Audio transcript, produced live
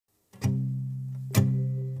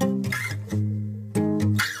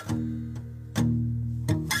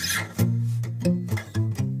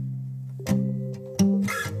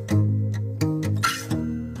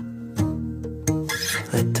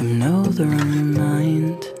your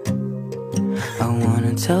mind. I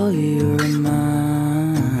wanna tell you you're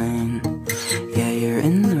mine. Yeah, you're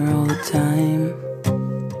in there all the time.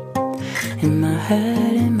 In my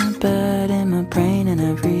head, in my bed, in my brain, and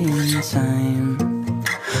every enzyme.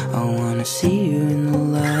 I wanna see you in the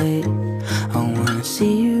light. I wanna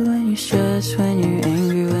see you when you're stressed, when you're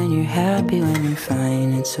angry, when you're happy, when you're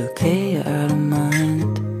fine. It's okay, you're out of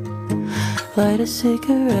mind. Light a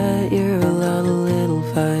cigarette, you're allowed a little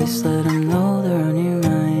vice. Let them know they're on your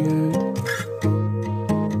mind.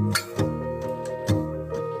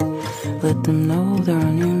 Let them know they're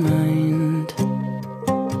on your mind.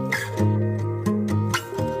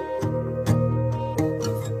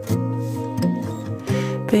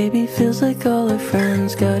 Baby feels like all her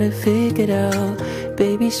friends got it figured out.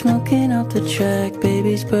 Baby smoking up the track,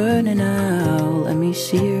 baby's burning out. Let me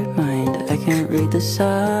see your mind, I can't read the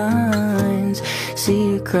signs. See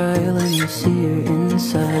you cry, let me see your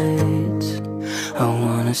insides. I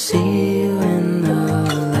wanna see you in the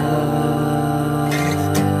light.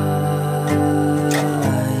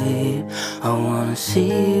 I wanna see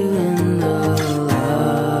you in the light.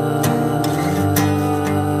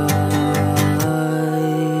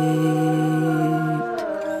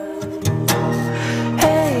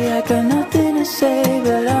 Hey, I got nothing to say,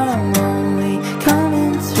 but I'm only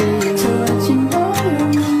coming through to let you know you're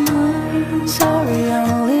on my mind. Sorry, I'm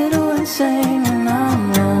a little insane when I'm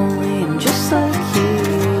lonely. I'm just like you.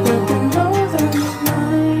 Let them know they're on my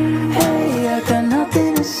mind. Hey, I got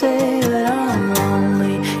nothing to say, but I'm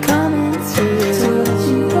only coming through to let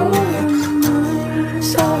you know you're on my mind.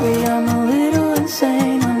 Sorry, I'm a little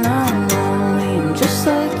insane when I'm lonely. I'm just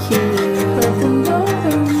like you. Let them know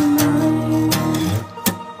they're on my mind.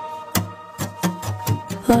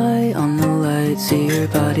 Light on the light, see your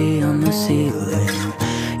body on the ceiling.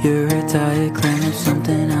 You're a diagram of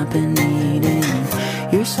something I've been needing.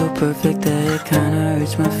 You're so perfect that it kinda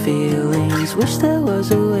hurts my feelings. Wish there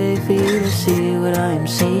was a way for you to see what I'm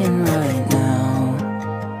seeing right now.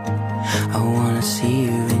 I wanna see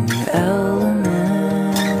you in your element.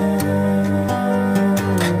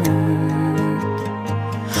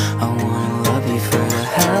 I wanna love you for the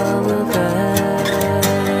hell of it.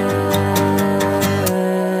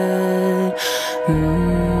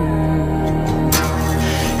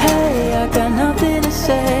 Hey, I got nothing to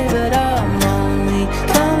say, but I'm only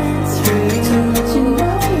coming through to let you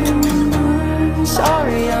know you're on my mind.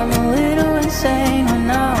 Sorry, I'm a little insane when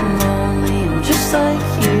I'm lonely. I'm just like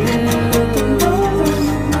you.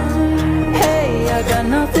 Hey, I got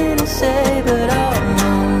nothing to say, but I'm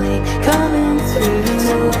only coming through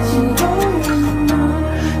to let you know you're on my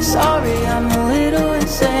mind. Sorry, I'm a little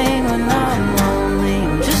insane when I'm lonely.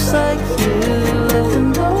 I'm just like you. Let them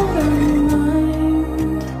know they're on your mind.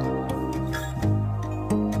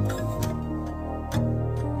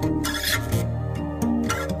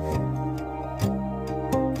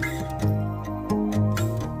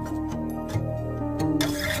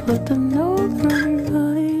 Let them know they're on your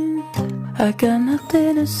mind. I got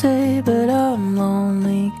nothing to say, but I'm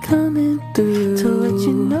lonely coming through to let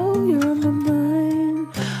you know you're on my mind.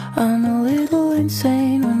 I'm a little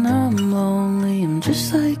insane when I'm lonely. I'm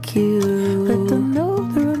just like you. Let them know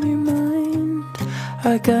they're on your mind.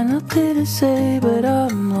 I got nothing to say, but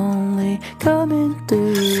I'm lonely coming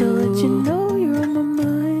through to let you know you're on my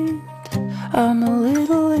mind. I'm a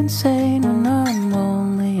little insane when I'm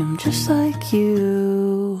lonely. I'm just like you.